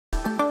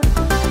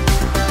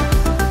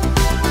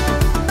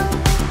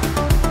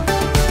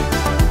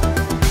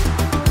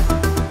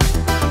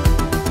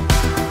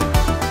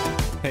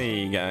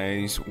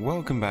guys,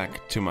 welcome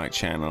back to my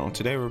channel.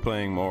 Today we're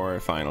playing more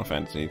Final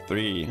Fantasy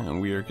 3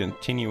 and we are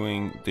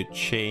continuing to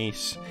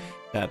chase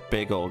that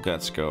big old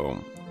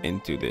Gutsco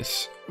into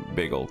this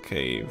big old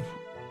cave.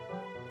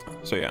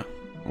 So yeah,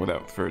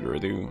 without further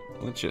ado,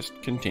 let's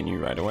just continue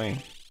right away.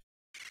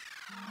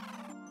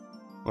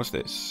 What's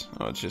this?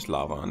 Oh, it's just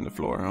lava on the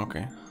floor.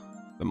 Okay.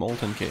 The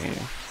Molten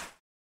Cave.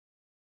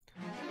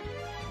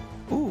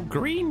 Ooh,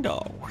 green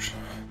dogs.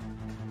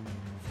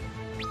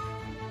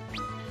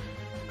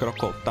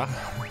 Crocota.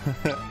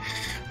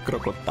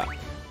 Crocota.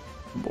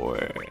 Boy.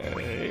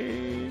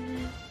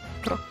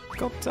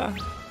 Crocota.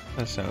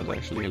 That sounds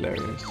actually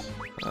hilarious.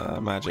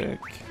 Magic.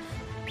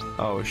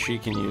 Oh, she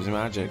can use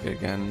magic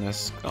again.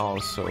 That's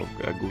also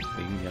a good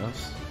thing,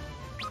 yes.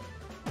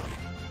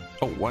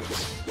 Oh, what?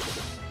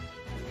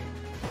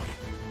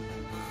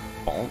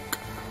 Bonk.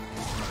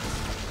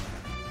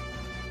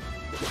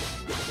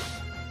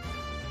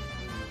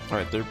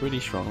 Alright, they're pretty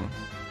strong.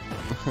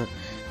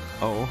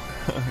 Oh,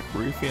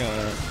 Rufia.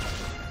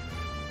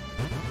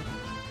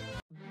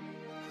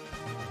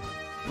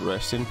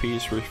 Rest in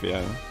peace,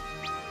 Rufia.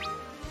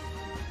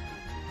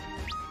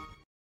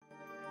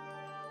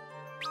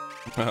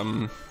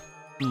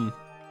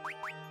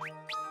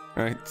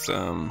 Right,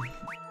 so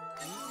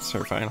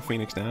our final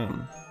Phoenix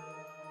down.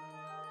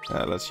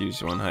 Let's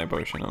use one high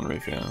potion on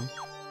Rufia.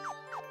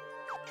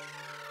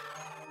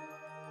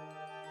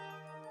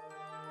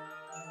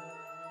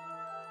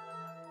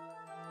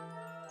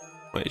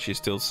 Wait, she's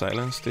still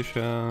silenced if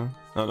oh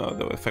no,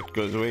 the effect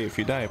goes away if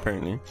you die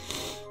apparently.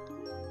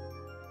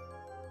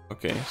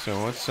 Okay,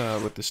 so what's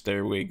with the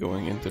stairway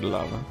going into the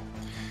lava?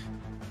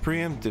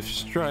 Preemptive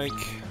strike.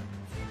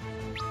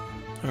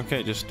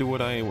 Okay, just do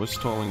what I was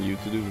telling you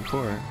to do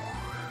before.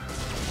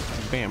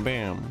 Bam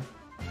bam.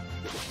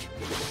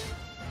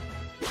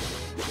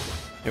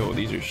 Yo,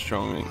 these are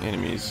strong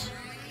enemies.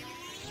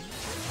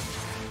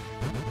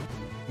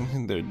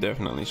 They're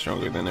definitely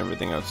stronger than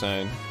everything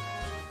outside.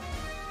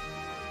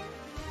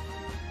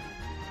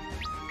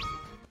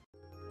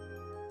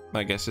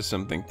 I guess if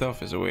something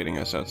tough is awaiting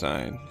us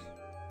outside.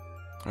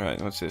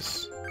 Alright, what's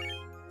this?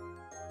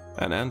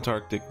 An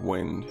Antarctic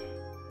wind.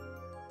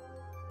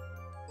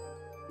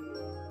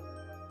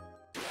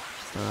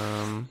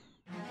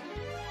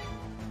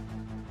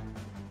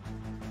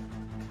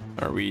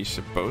 Are we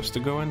supposed to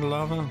go in the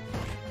lava?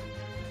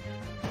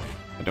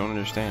 I don't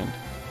understand.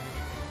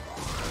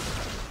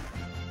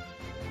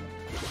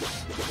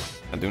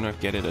 I do not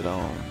get it at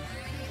all.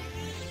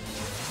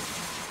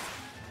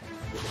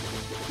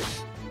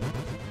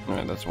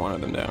 Alright, that's one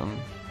of them down.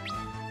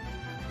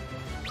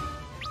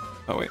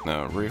 Oh wait,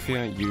 no,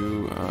 Rufia,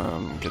 you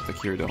get to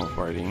cure the whole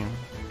party.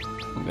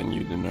 And then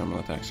you do normal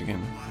attacks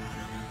again.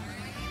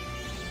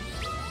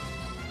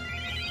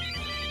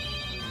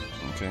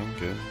 Okay,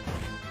 good.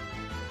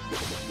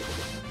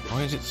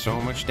 Why is it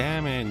so much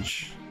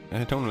damage?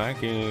 I don't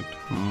like it.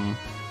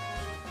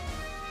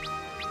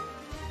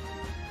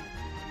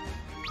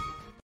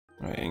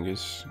 Alright,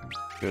 Angus,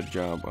 good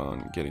job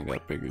on getting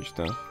that bigger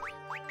stuff.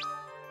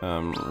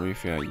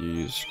 Rufia, you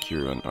use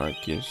cure on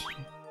Arceus.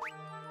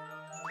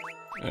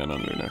 And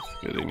on Luneth,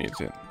 because he needs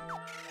it.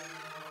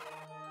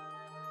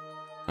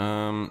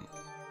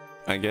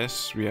 I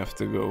guess we have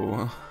to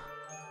go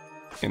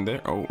in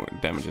there. Oh,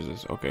 it damages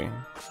us. Okay.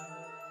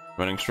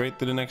 Running straight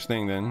to the next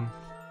thing then.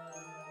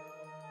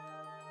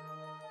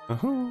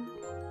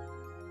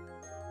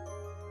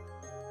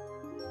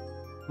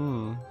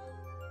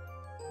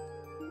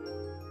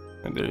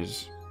 And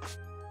there's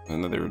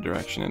another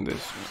direction in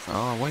this.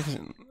 Oh, why is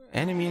it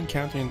enemy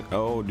encountering?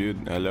 Oh,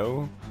 dude,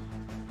 hello.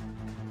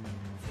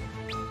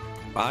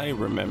 I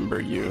remember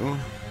you.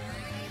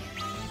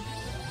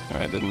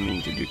 Alright, I didn't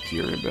mean to do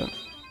cure, but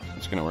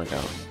it's gonna work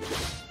out.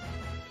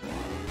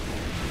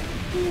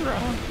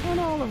 Hurrah on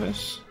all of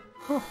us.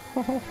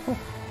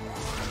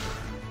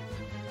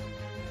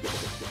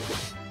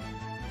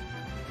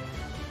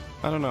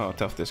 I don't know how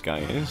tough this guy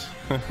is.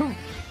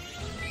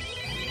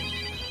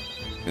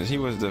 Because he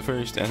was the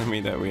first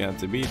enemy that we had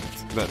to beat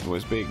that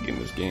was big in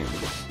this game.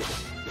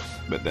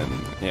 But then,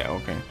 yeah,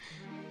 okay.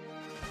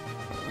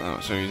 Oh,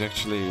 so he's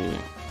actually,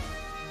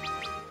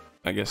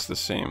 I guess, the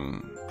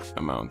same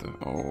amount of...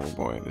 Oh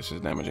boy, this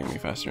is damaging me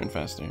faster and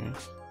faster.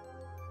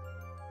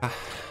 Ah,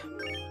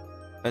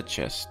 a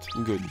chest.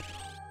 Good.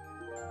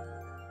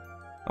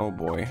 Oh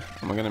boy,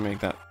 am I gonna make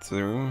that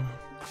through?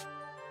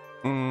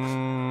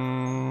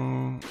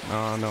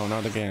 Oh no,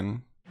 not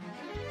again.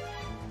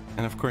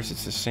 And of course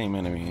it's the same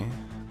enemy.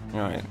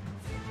 Alright.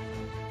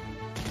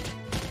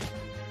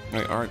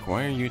 Wait, Ark,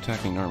 why are you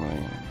attacking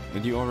normally?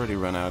 Did you already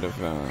run out of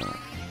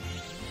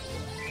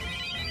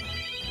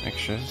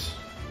extras?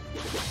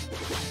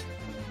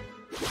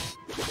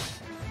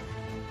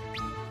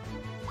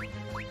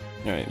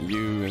 Alright,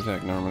 you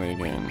attack normally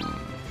again.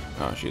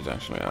 Oh, she's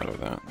actually out of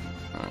that.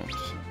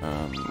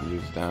 Alright,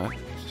 use that.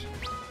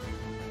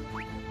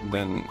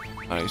 Then,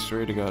 I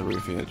swear to God,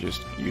 Rufia,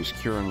 just use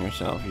cure on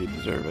yourself, you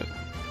deserve it.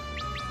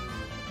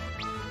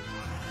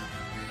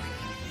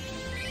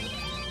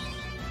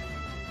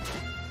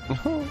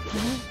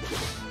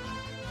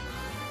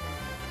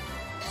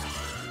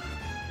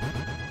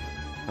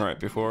 Alright,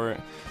 before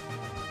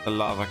the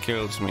lava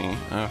kills me,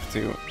 I have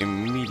to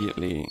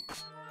immediately...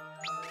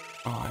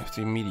 Oh, I have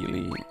to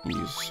immediately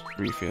use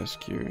Refia's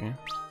Cure.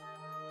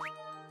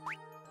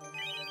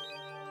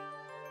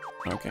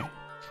 Okay.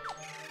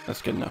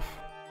 That's good enough.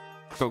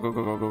 Go, go,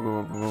 go, go, go,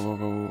 go, go, go,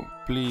 go, go.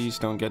 Please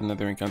don't get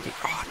another encounter.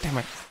 Oh, damn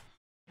it.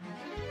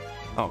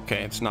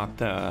 Okay, it's not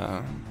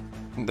the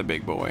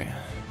big boy.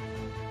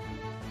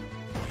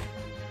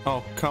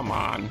 Oh, come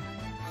on.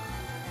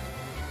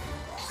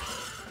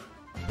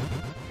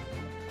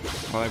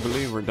 Well, I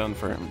believe we're done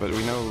for him, but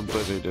we know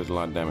Blizzard does a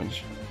lot of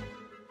damage.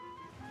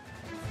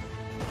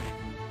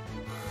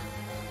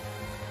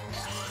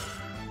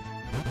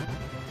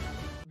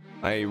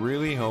 I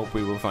really hope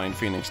we will find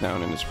Phoenix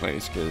down in this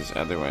place, because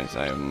otherwise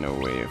I have no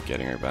way of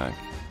getting her back.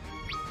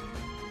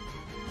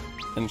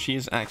 And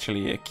she's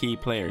actually a key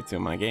player to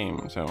my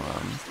game, so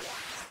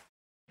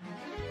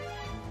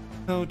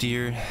oh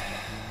dear.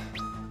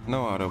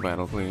 No auto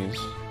battle, please.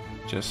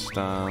 Just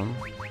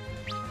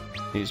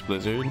use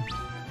Blizzard.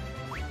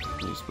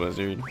 Use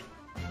Blizzard.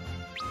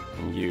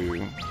 And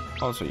you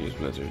also use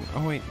Blizzard.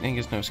 Oh wait,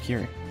 Angus knows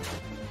Cure.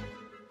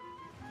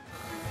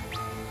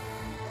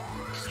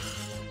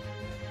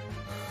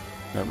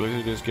 Our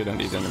Blizzard is good on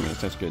these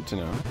enemies, that's good to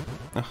know.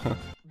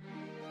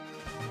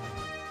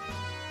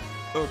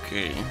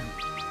 Okay.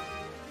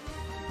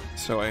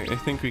 So I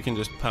think we can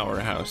just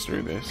powerhouse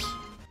through this.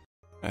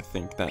 I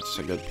think that's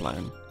a good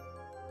plan.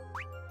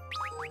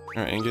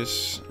 Alright,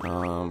 Angus,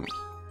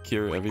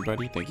 cure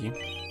everybody, thank you.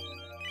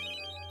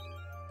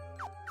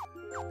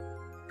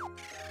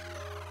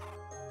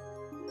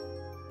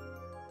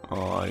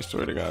 Oh, I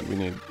swear to God, we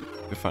need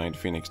to find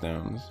Phoenix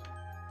Downs.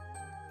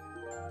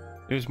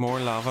 There's more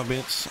lava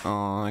bits.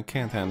 Oh, I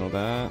can't handle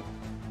that.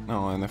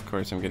 Oh, and of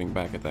course I'm getting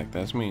back attacked.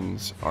 That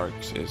means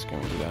Arx is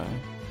going to die.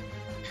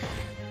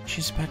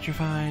 She's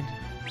petrified.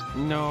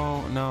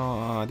 No, no,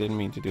 oh, I didn't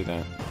mean to do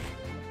that.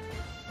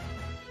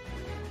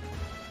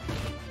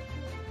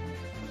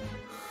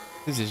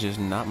 This is just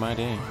not my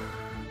day.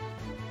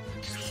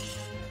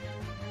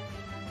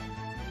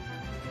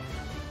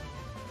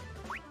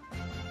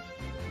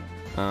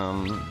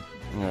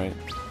 Alright,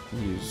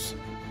 use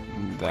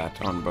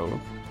that on both.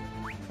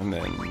 And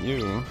then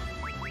you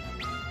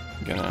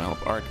gonna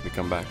help Arc to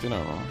come back to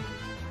normal.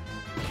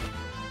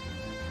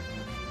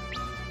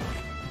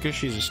 Because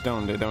she's a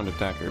stone, they don't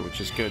attack her,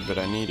 which is good, but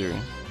I need her.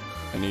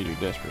 I need her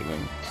desperately.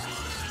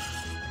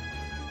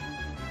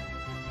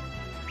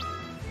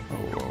 Oh,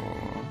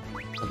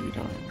 what are you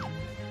doing?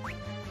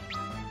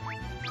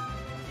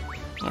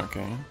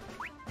 Okay.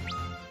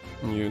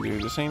 You do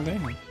the same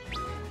thing.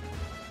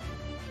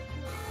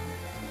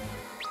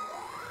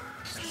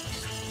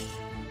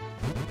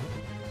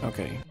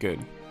 Okay, good.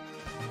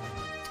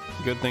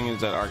 Good thing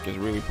is that Arc is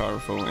really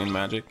powerful in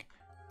magic.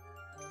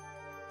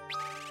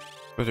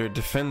 But her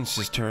defense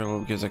is terrible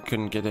because I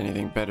couldn't get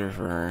anything better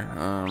for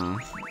her.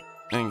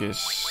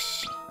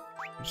 Angus,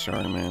 I'm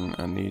sorry man,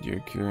 I need your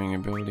curing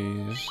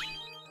abilities.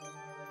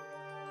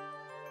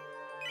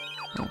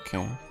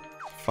 Okay,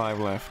 5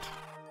 left.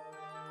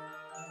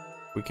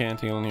 We can't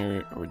heal in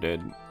here, we're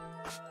dead.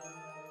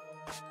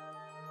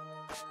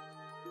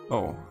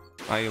 Oh,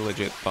 I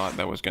legit thought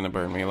that was gonna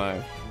burn me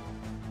alive.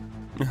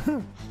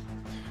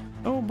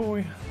 Oh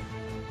boy.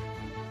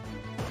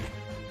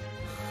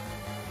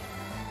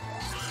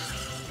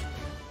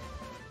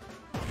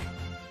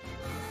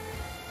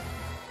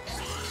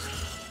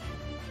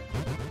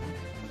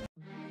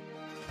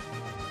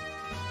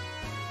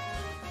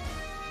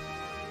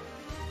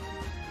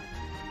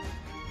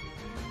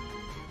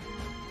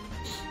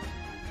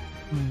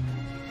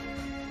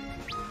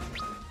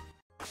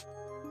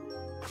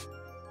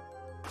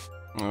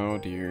 Oh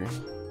dear.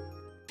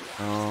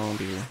 Oh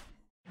dear.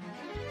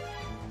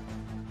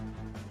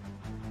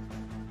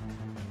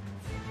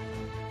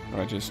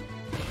 I just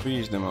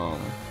freeze them all.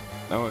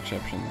 No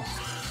exceptions.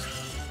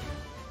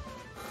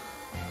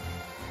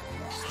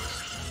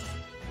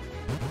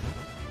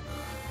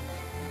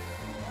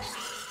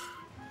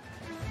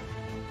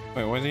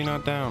 Wait, why is he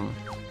not down?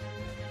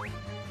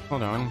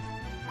 Hold on.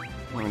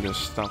 I'm gonna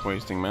just stop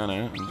wasting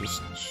mana and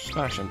just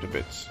slash him to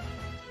bits.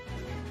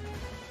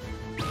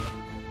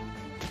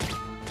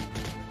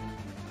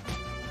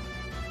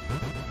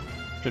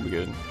 Should be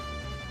good.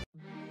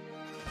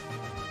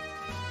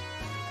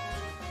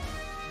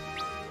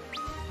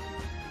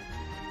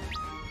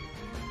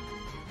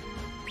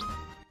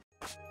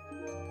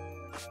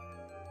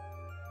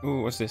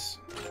 Ooh, what's this?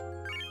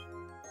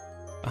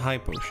 A high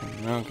potion.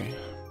 Okay.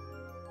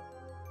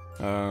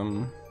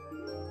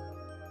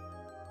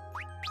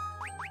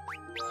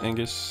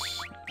 Angus,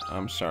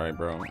 I'm sorry,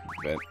 bro,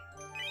 but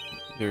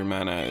your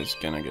mana is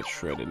gonna get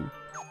shredded.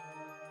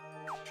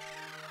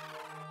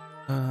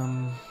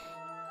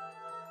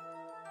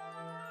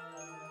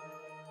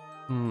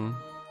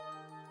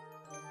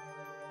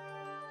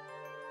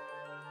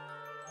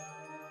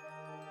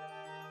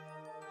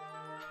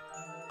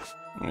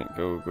 Alright,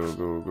 go, go,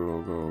 go,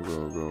 go, go,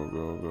 go, go,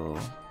 go, go.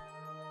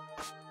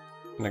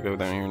 Can I go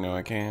down here? No,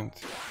 I can't.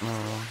 No.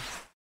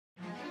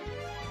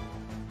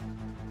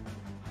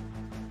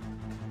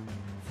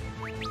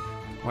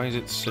 Why is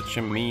it such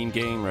a mean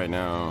game right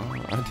now?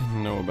 I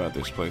didn't know about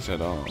this place at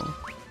all.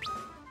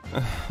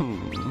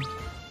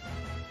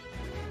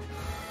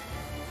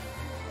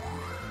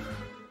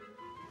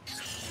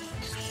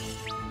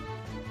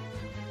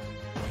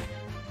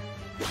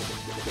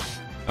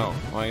 Oh,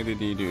 why did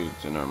he do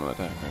the normal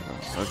attack?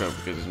 Okay,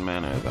 because it's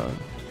mana, I thought.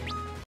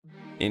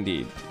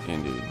 Indeed,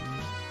 indeed.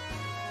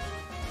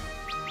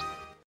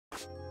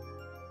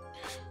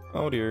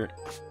 Oh dear.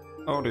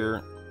 Oh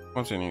dear.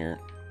 What's in here?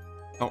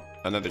 Oh,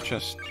 another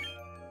chest.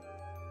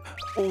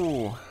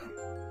 Oh,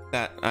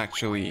 that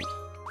actually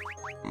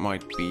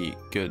might be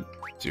good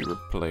to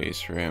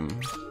replace for him.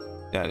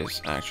 That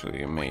is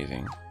actually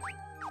amazing.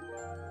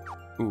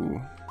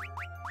 Ooh.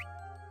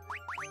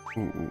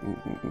 Ooh, ooh, ooh,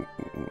 ooh, ooh,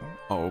 ooh.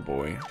 Oh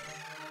boy.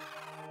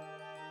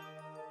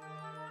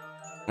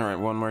 Alright,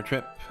 one more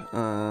trip.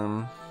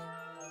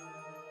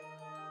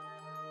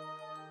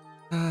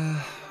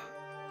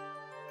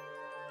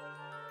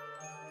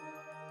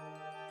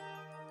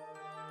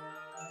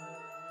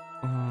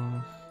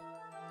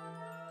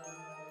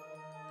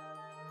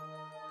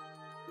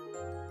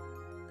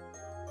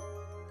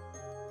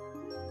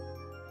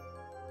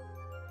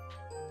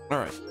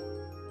 Alright.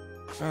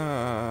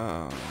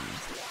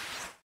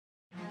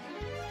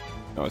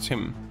 Oh, it's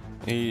him.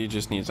 He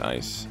just needs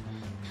ice.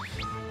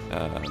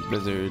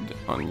 Blizzard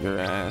on your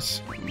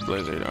ass,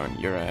 Blizzard on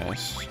your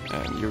ass,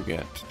 and you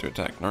get to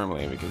attack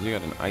normally because you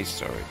got an ice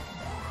sword.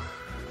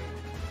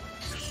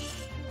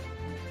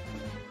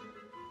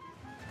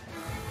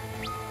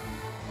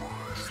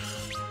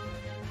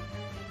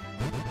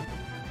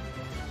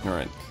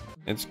 Alright,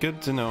 it's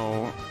good to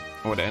know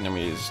what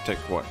enemies take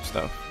what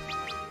stuff.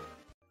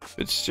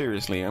 But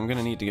seriously, I'm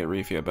gonna need to get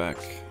Refia back,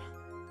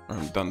 or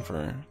I'm done for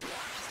her.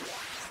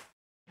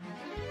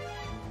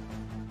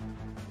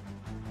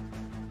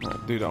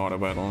 Alright, do the auto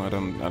battle. I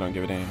don't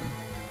give a damn.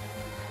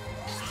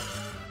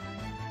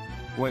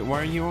 Wait,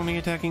 why are you only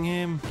attacking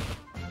him?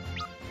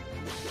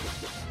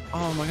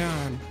 Oh my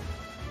god.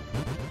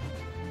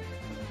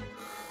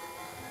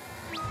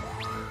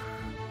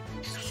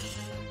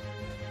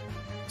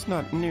 It's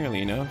not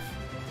nearly enough.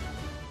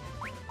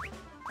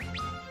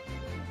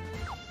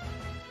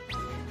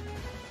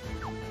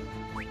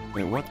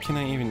 Wait, what can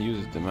I even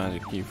use the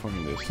magic key for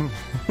in this?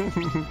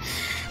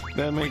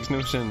 That makes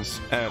no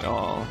sense at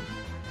all.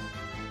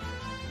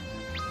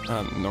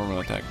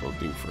 Normal attack will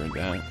do for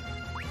that.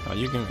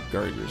 You can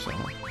guard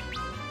yourself.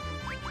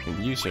 You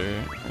can use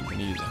her, and you can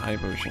use a high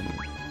potion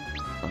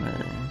on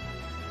her.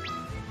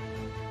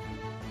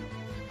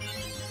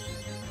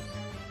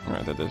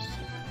 Alright, that is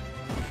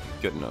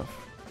good enough.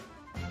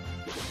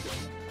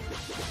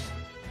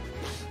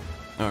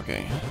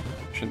 Okay,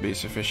 should be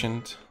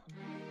sufficient.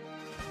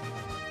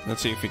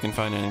 Let's see if we can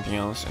find anything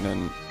else and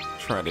then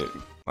try to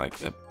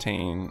like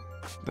obtain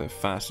the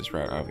fastest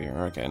route out of here.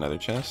 Okay, another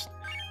chest.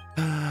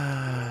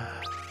 A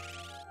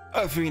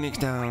phoenix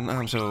down.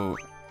 I'm so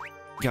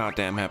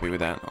goddamn happy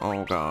with that.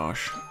 Oh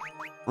gosh.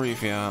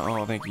 Refia,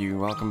 oh thank you.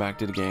 Welcome back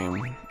to the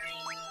game.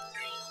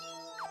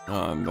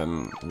 And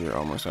then you're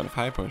almost out of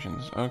high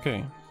potions.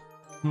 Okay.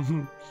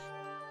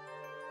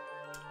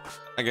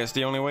 I guess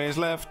the only way is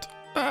left.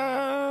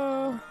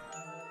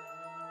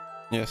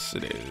 Yes,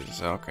 it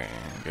is. Okay,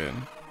 good.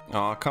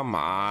 Oh, come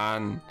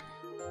on.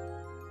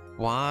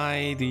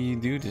 Why do you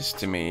do this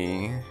to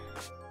me?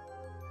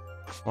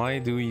 Why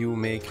do you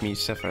make me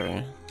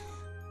suffer?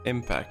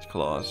 Impact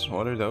claws.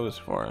 What are those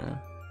for?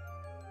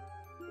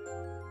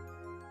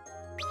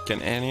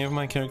 Can any of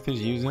my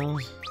characters use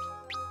those?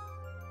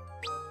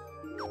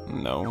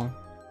 No.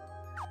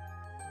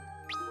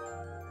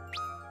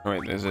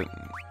 Wait, is it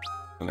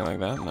something like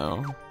that?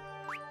 No.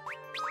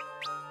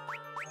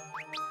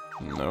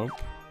 Nope.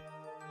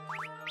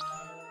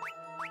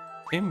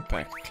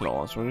 Impact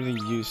claws. What are they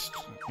used?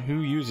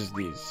 Who uses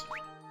these?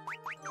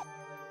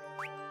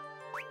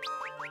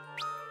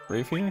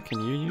 Refia, can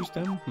you use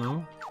them?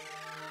 No.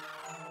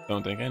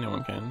 Don't think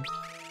anyone can.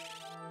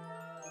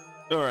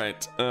 All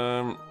right.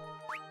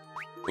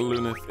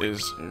 Lunith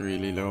is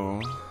really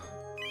low.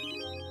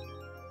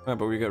 Ah,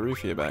 but we got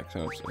Refia back,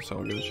 so it's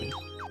all good.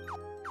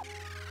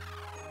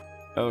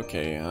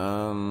 Okay.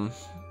 Oh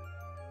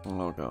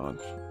god.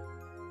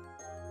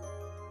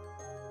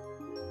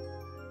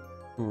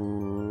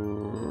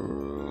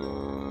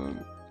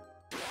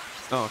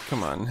 Oh,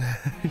 come on.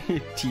 You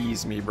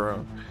tease me,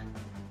 bro.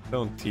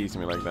 Don't tease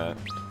me like that.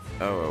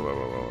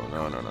 Oh,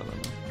 no.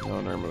 No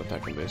normal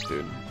attack on this,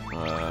 dude.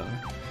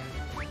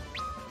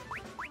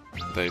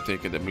 They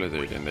take the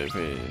blizzard in their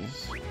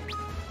face.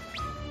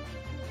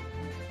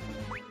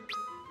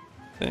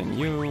 Then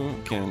you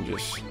can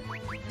just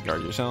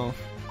guard yourself.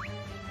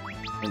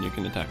 And you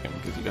can attack him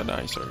because you got the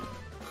ice sword.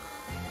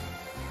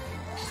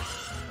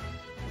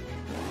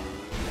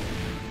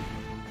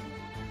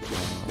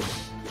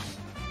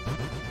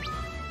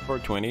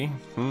 420.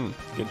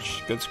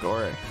 Good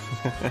score.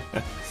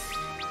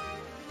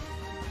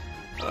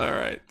 All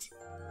right.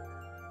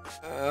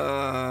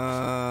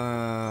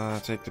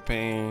 Take the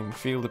pain,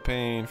 feel the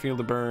pain, feel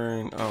the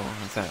burn. Oh,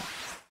 what's that?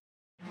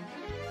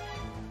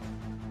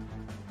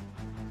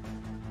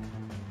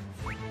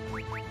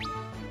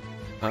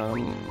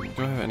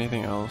 Do I have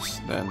anything else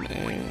than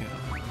a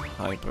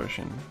high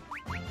potion?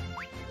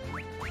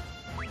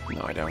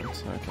 No, I don't.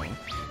 Okay.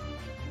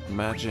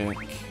 Magic.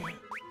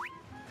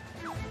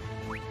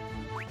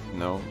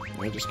 No,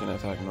 you're just gonna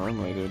attack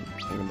normally, dude.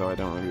 Even though I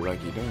don't really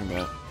like you doing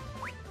that.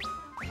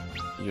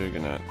 You're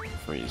gonna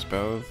freeze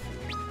both.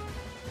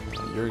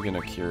 You're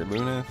gonna cure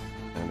Luneth,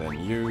 and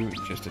then you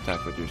just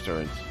attack with your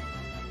swords.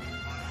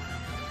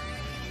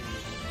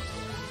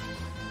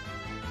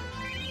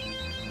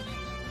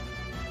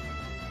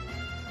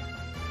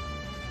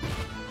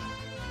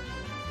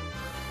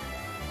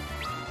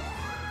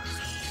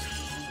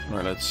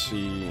 Alright, let's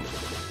see.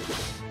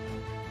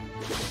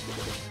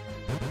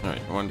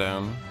 Alright, one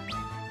down.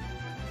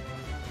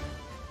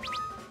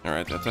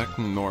 Alright, attack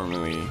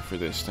normally for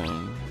this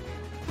time.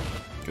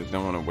 Because I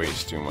don't want to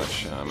waste too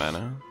much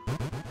mana.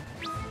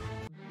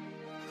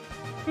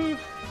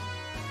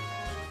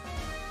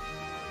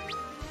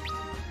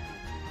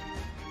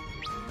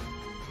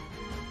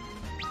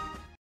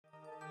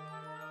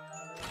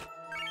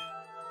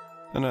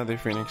 Another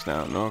Phoenix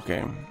down,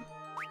 okay.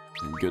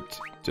 Good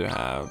to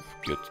have,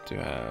 good to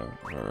have.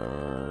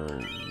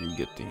 You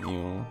get to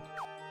heal.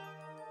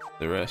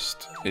 The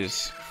rest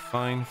is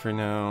fine for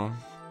now.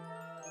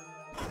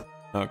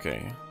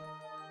 Okay.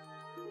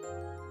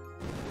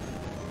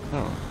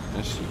 Oh,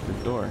 a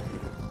secret door.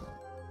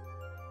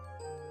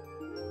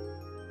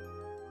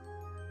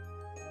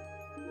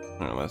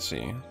 Alright, let's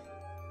see.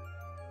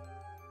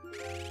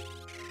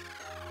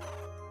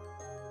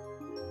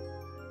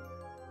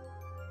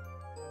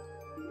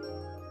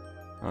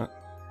 What?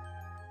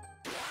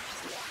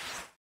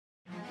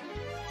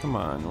 Come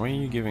on, why are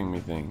you giving me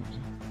things?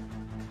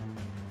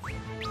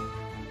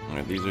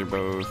 Alright, these are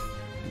both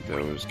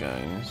those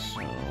guys,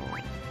 so...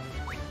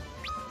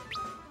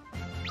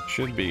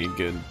 should be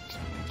good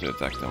to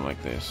attack them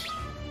like this.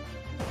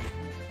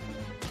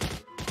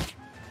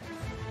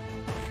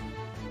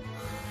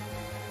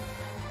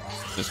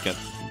 Just get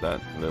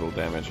that little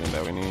damage in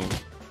that we need.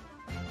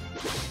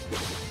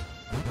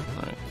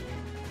 Alright.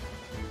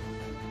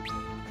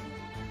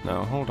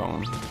 Now, hold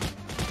on. No,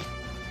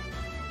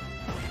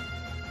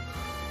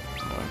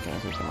 I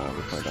can't hit them out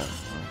before that.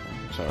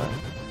 Okay, it's alright.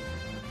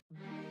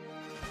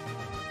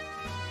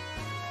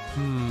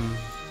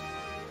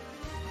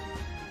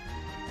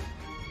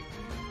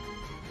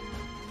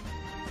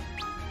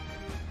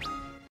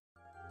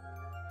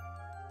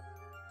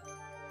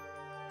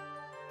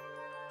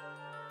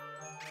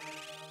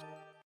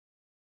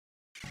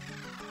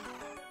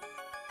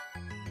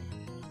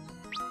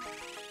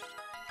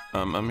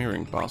 I'm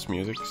hearing boss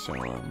music, so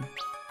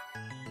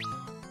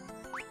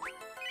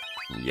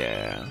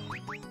yeah.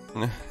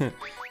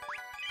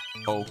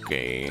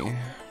 Okay.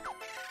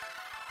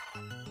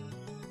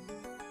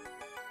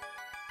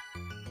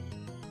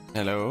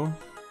 Hello?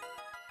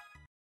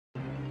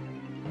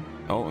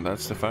 Oh,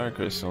 that's the fire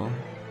crystal.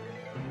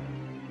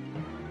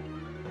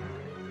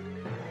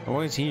 Oh,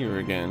 it's here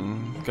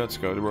again.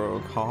 Gutsco, the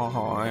rogue. Ha ha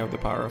ha, I have the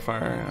power of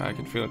fire. I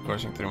can feel it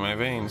coursing through my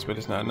veins, but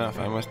it's not enough.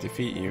 I must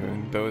defeat you,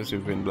 and those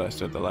who've been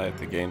blessed with the light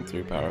to gain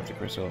through power of the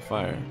crystal of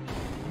fire.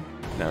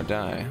 Now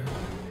die.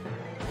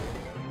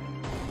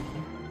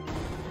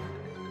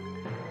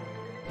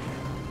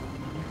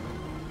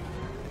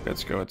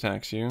 Gutsco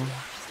attacks you.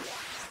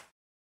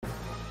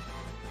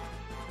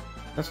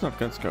 That's not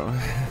Gutsco.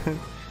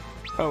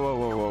 Oh, whoa,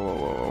 whoa, whoa, whoa,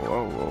 whoa,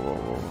 whoa, whoa, whoa,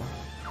 whoa.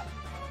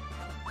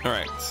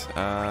 Alright,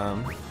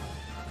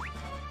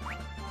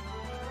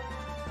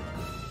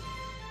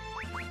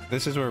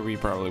 this is where we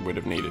probably would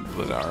have needed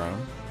Blizzara,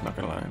 not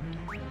gonna lie.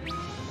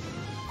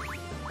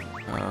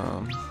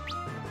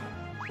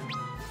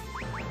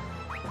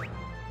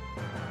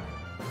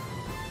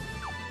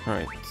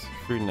 Alright,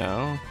 for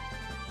now,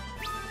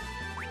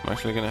 I'm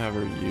actually gonna have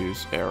her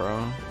use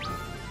Arrow.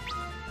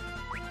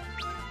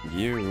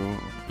 You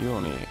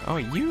only... oh,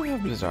 you have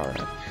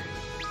Blizzara.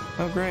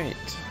 Oh, great.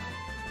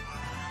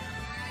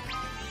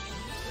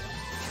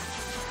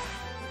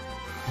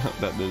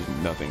 That does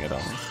nothing at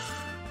all.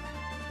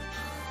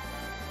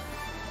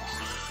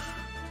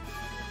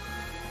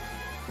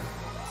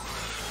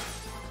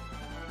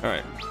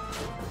 Alright.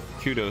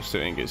 Kudos to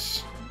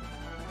Angus.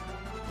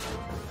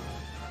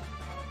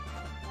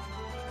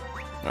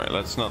 Alright,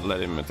 let's not let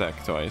him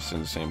attack twice at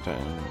the same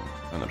time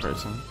on a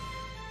person.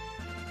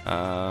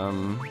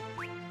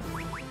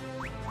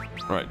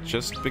 Right,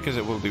 just because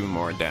it will do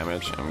more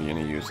damage, I'm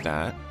gonna use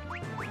that.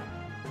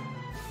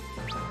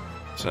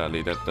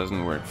 Sadly, that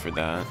doesn't work for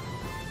that.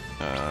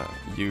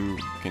 You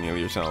can heal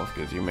yourself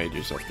because you made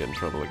yourself get in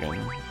trouble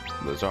again.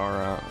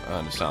 Blizzara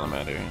and the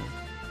Salamander.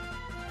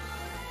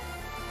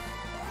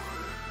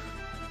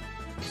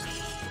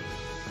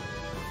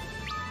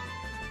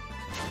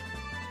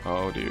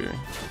 Oh dear.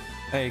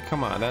 Hey,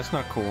 come on, that's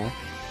not cool.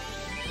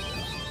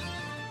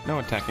 No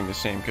attacking the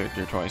same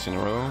character twice in a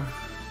row.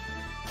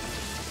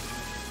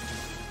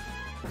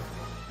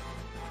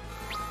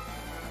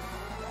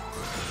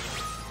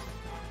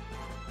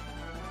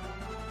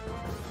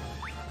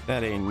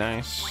 That ain't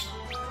nice.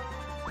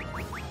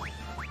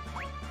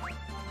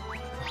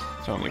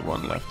 There's only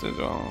one left as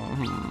well.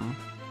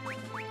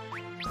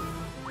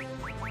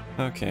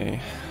 Okay.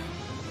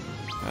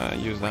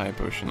 Use the high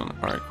potion on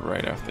Arc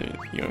right after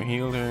you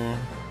healed her.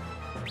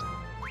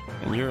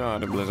 And you're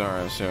out of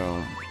Blizzara,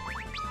 so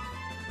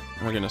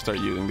we're gonna start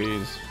using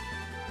these.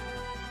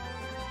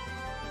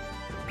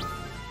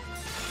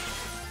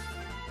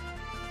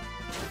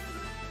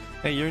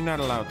 Hey, you're not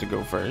allowed to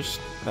go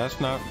first. That's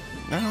not...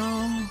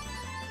 No!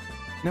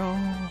 No!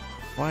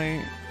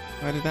 Why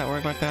did that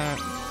work like that?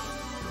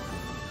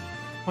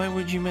 Why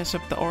would you mess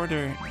up the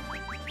order?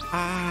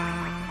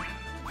 Ah!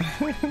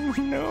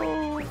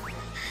 No!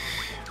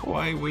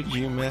 Why would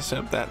you mess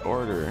up that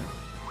order?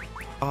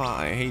 Ah,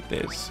 I hate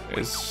this.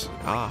 It's...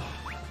 Ah!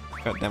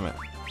 God damn it.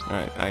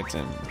 Alright,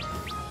 item.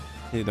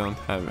 You don't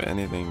have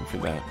anything for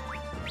that.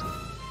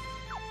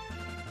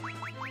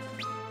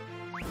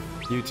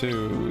 You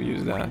too,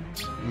 use that.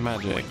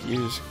 Magic,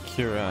 use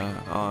Cura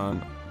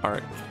on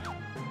Arc.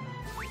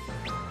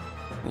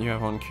 You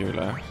have one Cure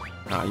left.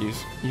 Ah,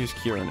 use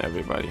Cure on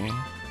everybody.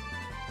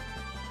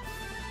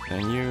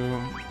 And you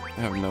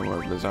have no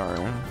more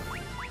Blizzara.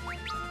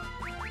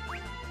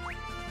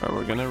 But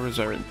we're gonna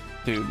resort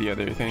to the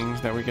other things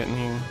that we're getting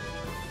here.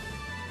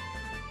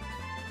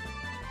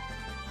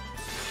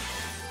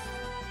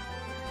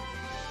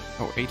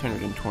 Oh,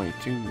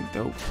 822,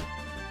 dope.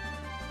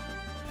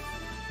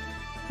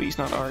 Please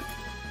not Arc.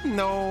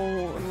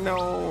 No,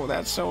 no,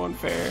 that's so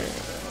unfair.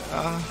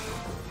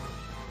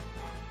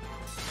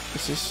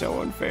 This is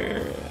so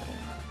unfair.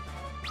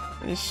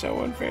 It's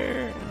so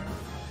unfair.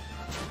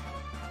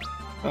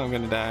 Oh, I'm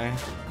gonna die.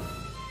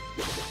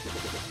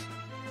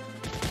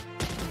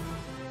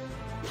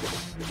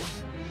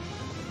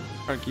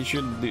 Arc, you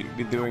shouldn't be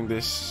doing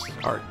this.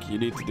 Arc, you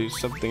need to do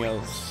something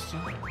else.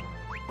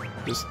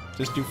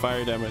 Just do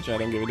fire damage. I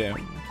don't give a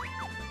damn.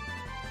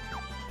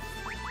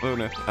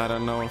 Luneth, I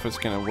don't know if it's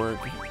gonna work,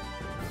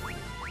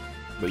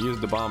 but use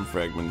the bomb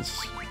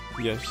fragments.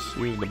 Yes,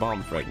 use the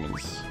bomb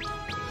fragments.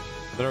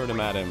 Throw them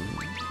at him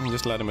and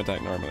just let him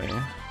attack normally.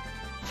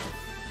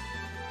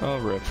 Oh,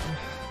 rip.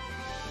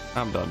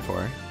 I'm done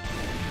for.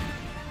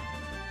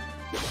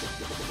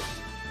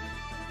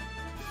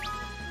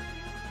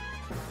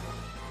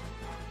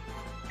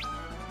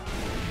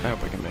 I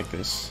hope I can make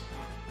this.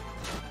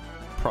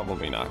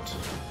 Probably not.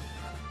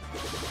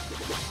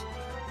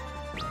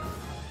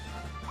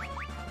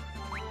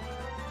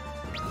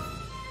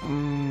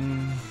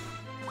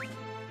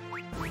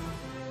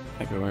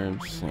 Echo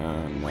herbs,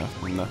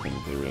 nothing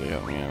to really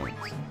help me out.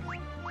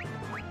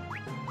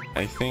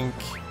 I think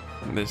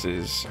this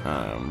is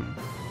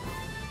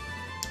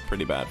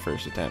pretty bad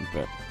first attempt,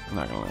 but I'm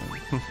not gonna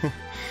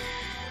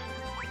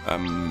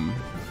lie.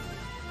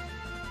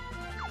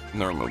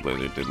 Normal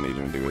Blizzard didn't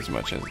even do as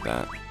much as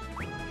that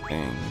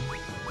thing.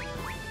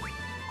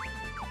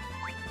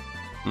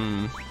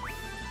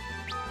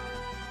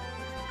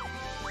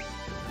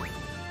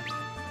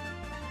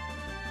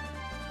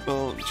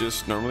 Well,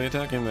 just normally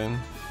attack him then.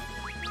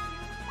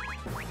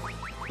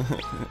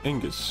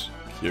 Angus,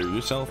 cure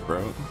yourself,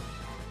 bro.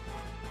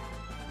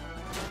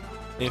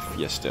 If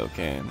you still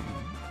can.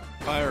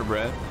 Fire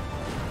breath.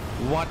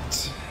 What?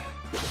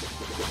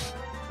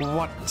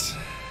 What?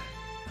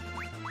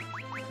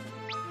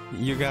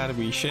 You gotta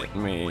be shitting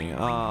me.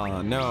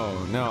 Oh,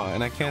 no, no.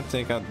 And I can't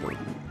take out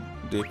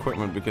the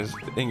equipment because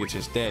Ingus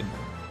is dead.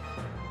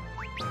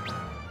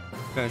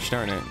 Gosh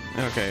darn it.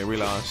 Okay, we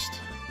lost.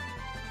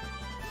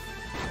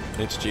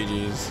 It's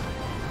GG's.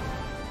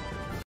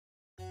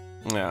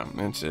 Yeah,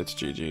 it's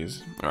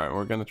GG's. Alright,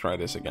 we're gonna try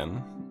this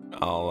again.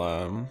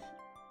 I'll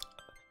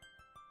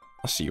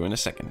see you in a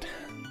second.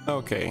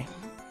 Okay.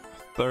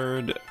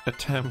 Third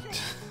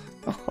attempt.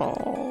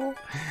 Oh.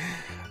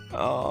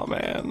 Oh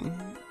man.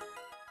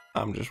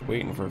 I'm just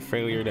waiting for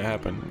failure to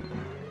happen.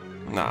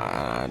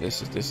 Nah,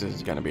 this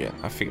is gonna be it.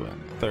 I feel it.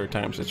 Third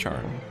time's the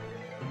charm.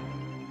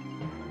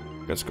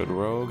 Let's go to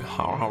Rogue.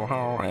 How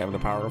how. I have the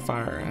power of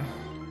fire.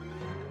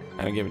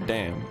 I don't give a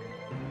damn.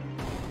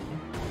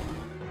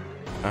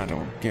 I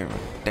don't give a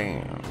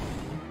damn.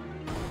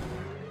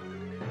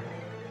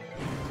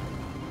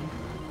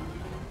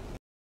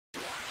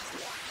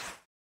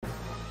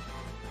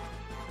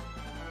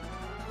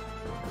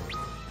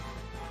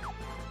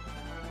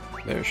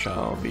 There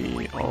shall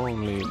be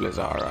only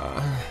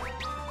Blizzara.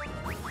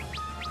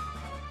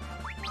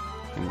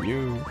 And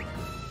you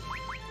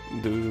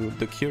do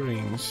the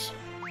curings.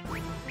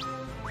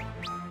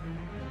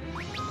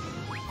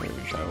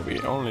 There shall be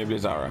only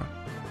Blizzara.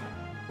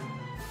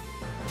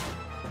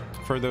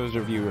 For those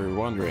of you who are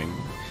wondering,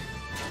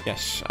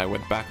 yes, I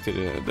went back to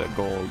the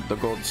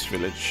Gold's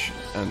village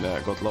and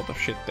got a lot of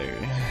shit there.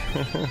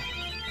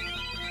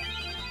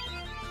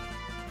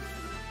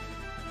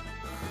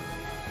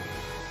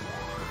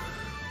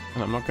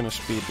 And I'm not gonna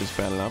speed this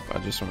battle up, I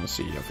just want to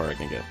see how far I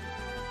can get.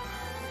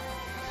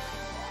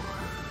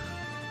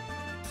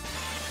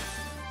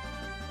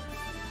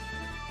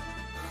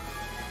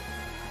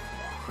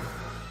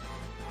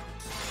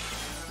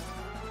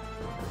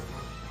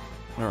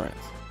 Alright,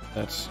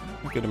 that's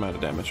a good amount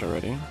of damage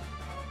already.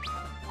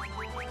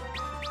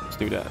 Let's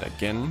do that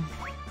again.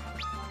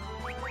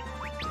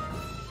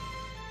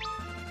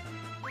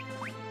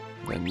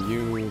 Then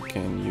you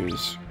can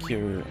use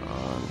cure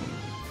on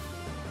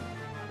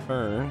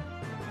her.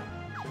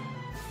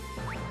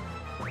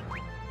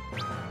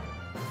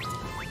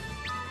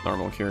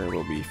 Normal cure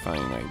will be fine,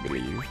 I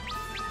believe.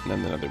 And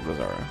then another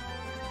Blizzara.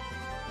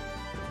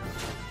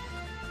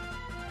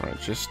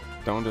 Alright, just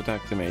don't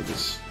attack the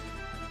mages.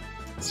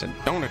 I said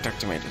don't attack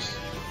the mages.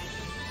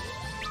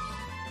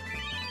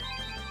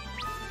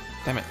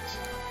 Damn it.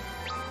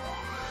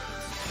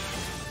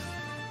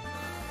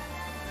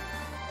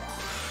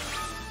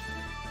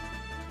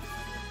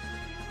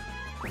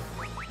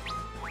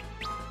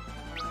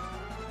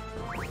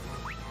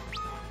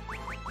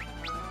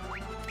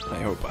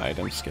 I hope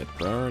items get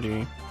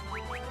priority.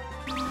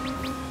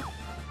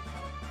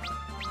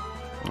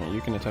 Yeah,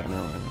 you can attack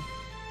now.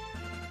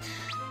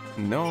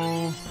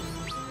 No,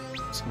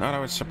 it's not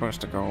how it's supposed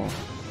to go.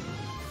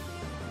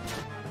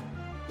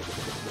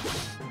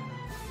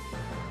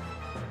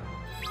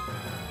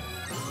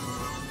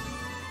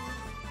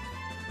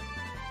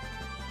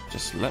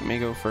 Just let me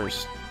go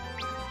first.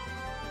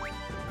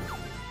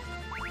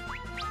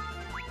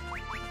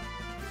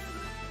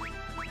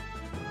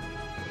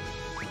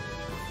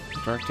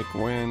 Arctic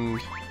Wind,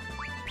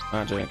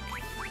 Magic,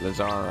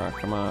 Blizzara,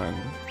 come on.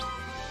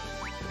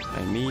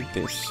 I need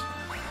this.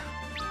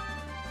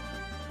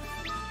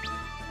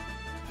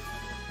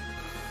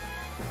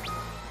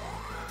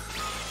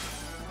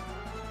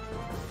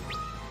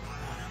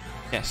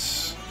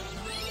 Yes.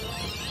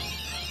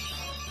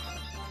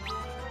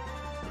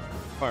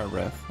 Fire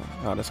breath.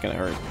 Oh, that's gonna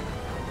hurt.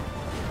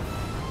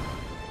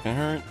 Gonna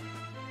hurt.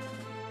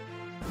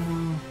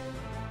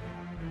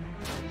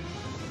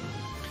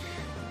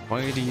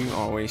 Why do you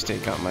always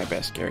take out my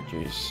best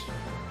characters?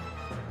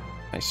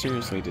 I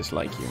seriously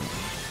dislike you,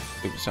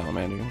 stupid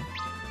Salamander.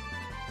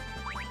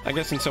 I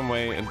guess in some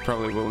way it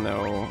probably will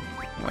know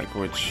like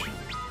which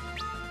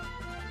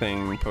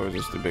thing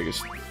poses the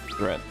biggest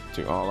threat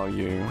to all of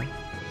you.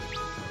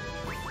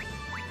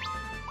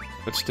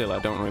 But still, I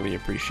don't really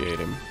appreciate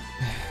him.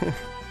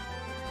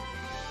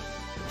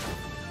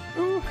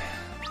 Ooh,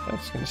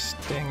 that's gonna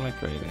sting like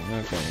crazy.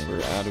 Okay,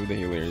 we're out of the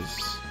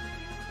healers.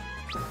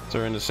 So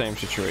we're in the same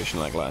situation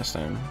like last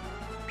time.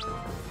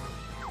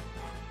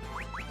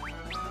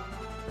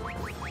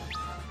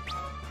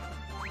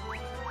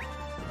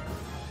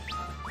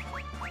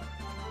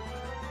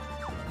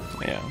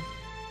 Yeah.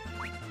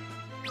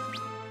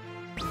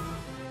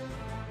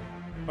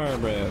 Fire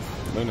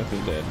breath. Lunith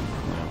is dead.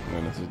 No,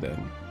 Lunith is dead.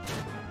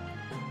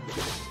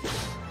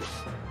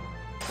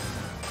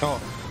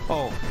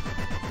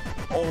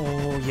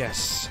 Oh,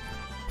 yes.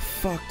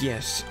 Fuck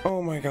yes.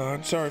 Oh my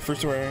god. Sorry for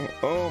swearing.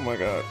 Oh my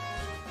god.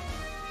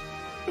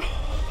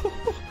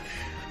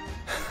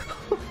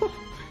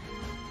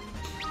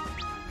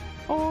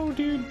 Oh,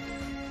 dude.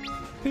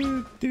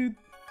 Dude.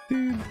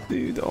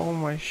 Oh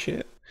my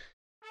shit.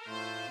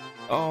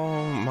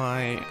 Oh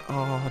my.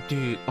 Oh,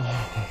 dude.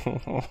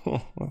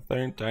 Oh,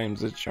 third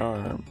time's the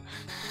charm.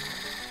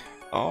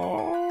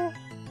 Oh.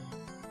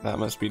 That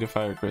must be the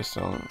fire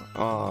crystal.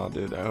 Oh,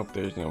 dude, I hope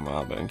there's no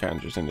mob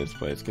encounters in this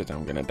place, because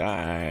I'm gonna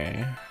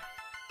die.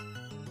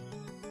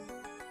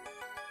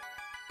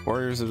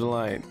 Warriors of the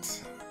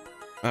Light,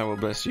 I will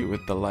bless you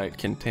with the light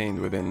contained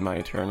within my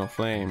eternal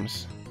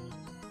flames.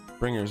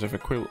 Bringers of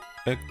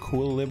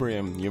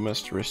equilibrium, you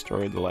must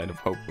restore the light of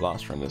hope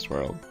lost from this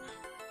world.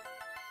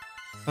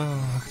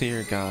 Oh,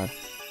 dear God.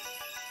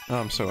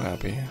 I'm so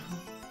happy.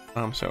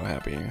 I'm so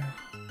happy.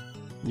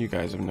 You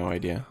guys have no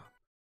idea.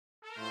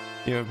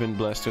 You have been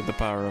blessed with the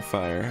power of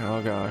fire.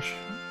 Oh gosh.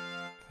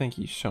 Thank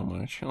you so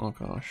much. Oh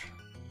gosh.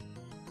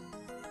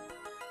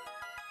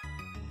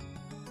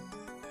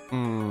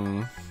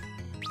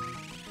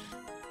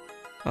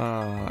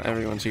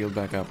 Everyone's healed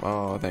back up.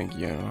 Oh, thank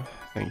you.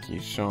 Thank you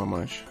so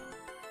much.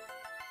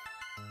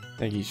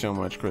 Thank you so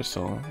much,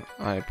 Crystal.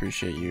 I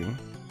appreciate you.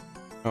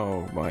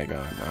 Oh my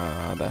god.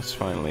 That's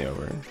finally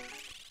over.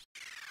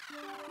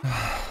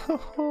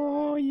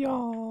 Oh,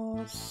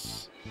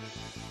 yes.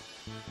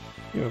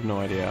 You have no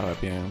idea how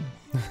happy I am.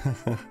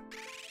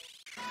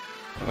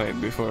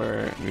 Wait,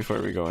 before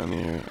we go in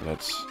here,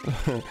 let's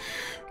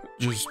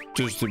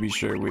just to be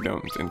sure we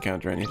don't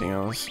encounter anything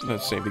else,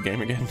 let's save the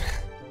game again.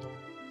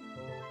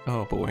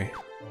 Oh boy.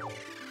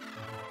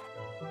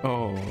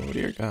 Oh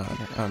dear God,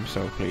 I'm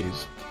so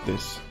pleased.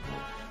 This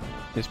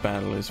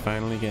battle is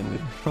finally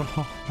ended.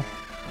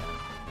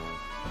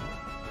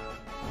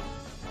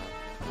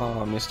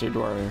 Oh, Mr.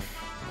 Dwarf.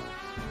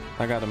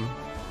 I got him.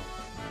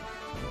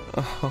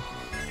 Oh.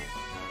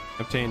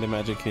 Obtained a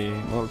magic key.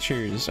 Well,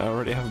 cheers. I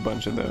already have a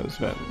bunch of those,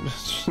 but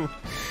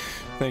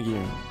thank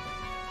you.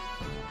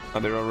 Oh,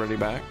 they're already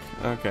back?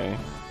 Okay.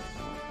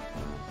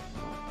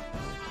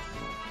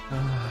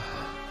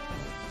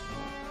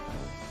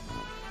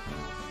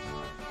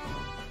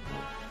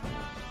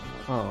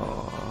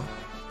 Oh.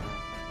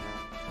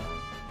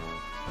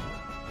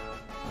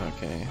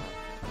 Okay.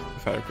 The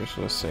fire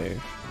crystal is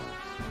safe.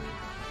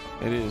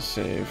 It is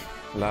safe.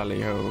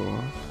 Lally ho.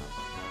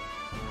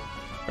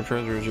 Our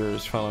treasure is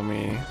yours, follow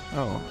me.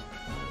 Oh.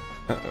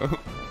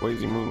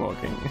 Lazy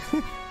moonwalking.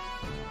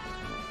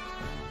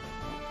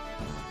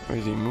 Or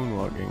is he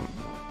moonwalking?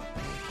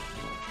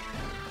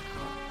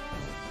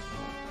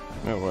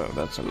 Oh well,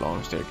 that's a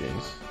long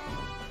staircase.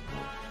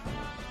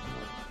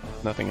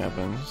 Nothing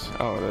happens.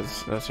 Oh,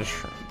 that's a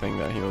thing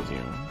that heals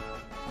you.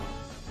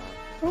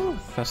 Oh,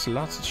 that's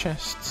lots of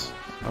chests.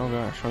 Oh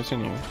gosh, what's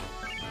in here?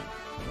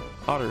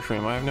 Otter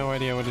shrimp. I have no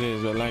idea what it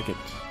is, but I like it.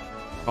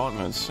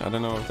 Gauntlets. I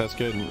don't know if that's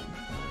good.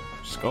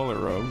 Scholar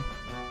robe.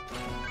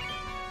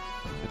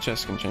 The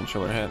chest can change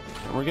color head.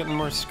 We're getting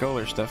more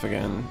scholar stuff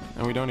again,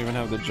 and we don't even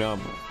have the job.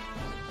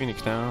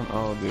 Phoenix down.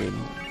 Oh, dude.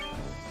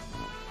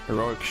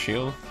 Heroic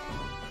shield.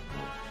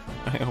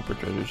 I hope our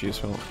treasure's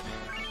useful.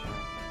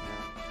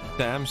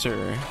 Damn,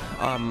 sir.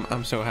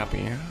 I'm so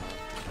happy.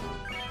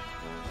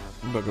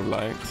 Book of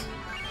Light.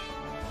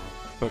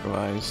 Book of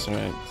Ice,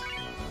 right.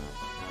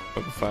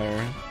 Book of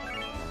Fire.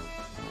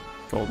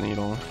 Gold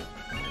Needle.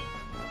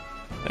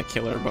 A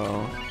killer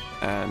bow.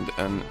 And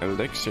an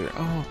elixir.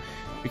 Oh,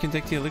 we can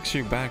take the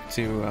elixir back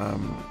to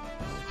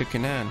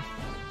Canaan.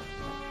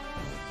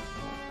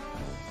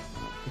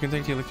 We can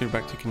take the elixir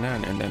back to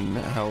Canaan and then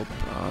help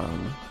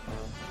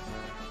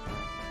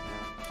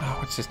oh,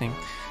 what's his name?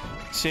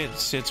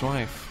 Sid's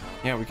wife.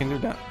 Yeah, we can do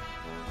that.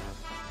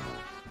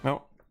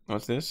 Oh,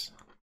 what's this?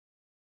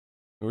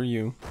 Who are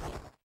you?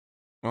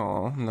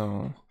 Oh,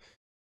 no.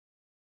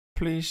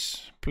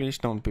 Please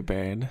don't be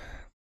bad.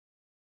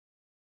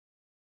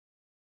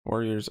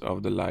 Warriors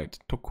of the Light.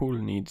 Tokul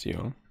needs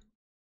you.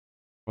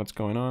 What's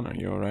going on? Are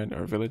you alright?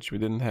 Our village, we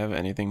didn't have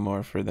anything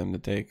more for them to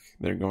take.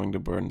 They're going to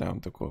burn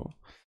down Tokul.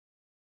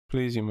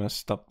 Please, you must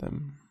stop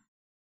them.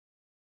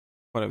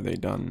 What have they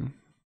done?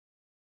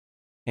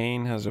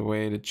 Cain has a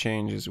way to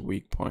change his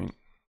weak point.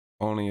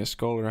 Only a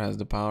scholar has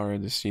the power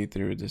to see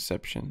through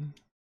deception.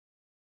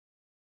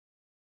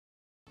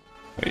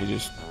 Oh, he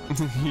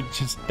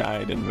just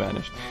died and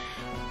vanished.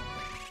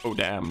 Oh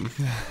damn.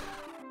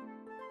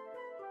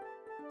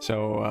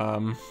 So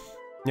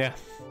yeah.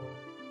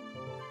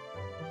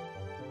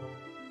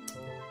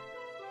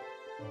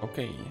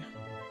 Okay.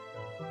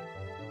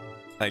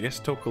 I guess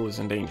Tokul is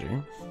in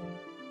danger.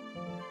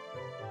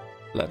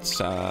 Let's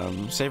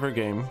save our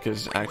game,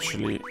 because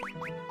actually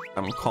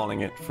I'm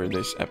calling it for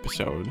this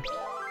episode.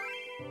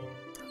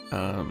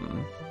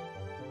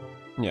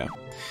 Yeah.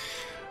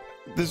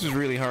 This was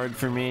really hard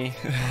for me.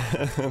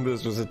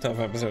 This was a tough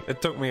episode.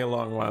 It took me a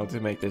long while to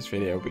make this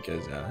video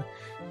because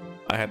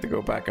I had to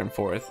go back and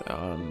forth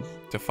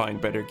to find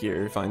better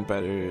gear, find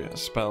better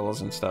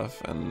spells and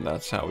stuff, and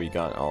that's how we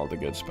got all the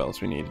good spells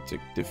we needed to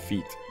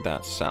defeat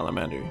that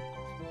salamander.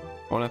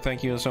 I want to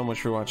thank you so much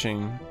for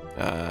watching.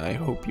 I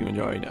hope you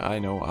enjoyed. I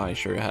know I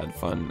sure had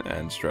fun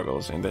and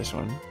struggles in this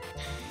one.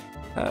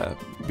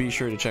 Be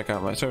sure to check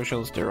out my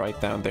socials. They're right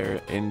down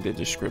there in the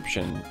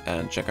description,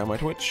 and check out my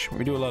Twitch.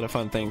 We do a lot of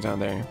fun things on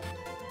there.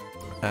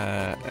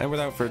 And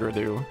without further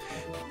ado,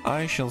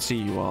 I shall see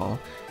you all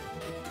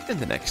in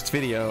the next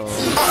video.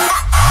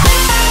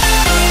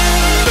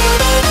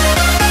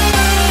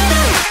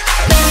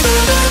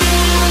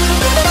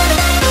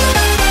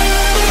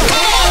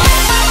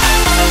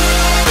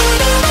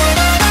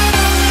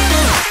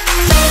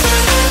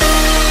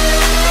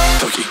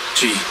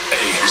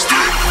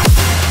 G-A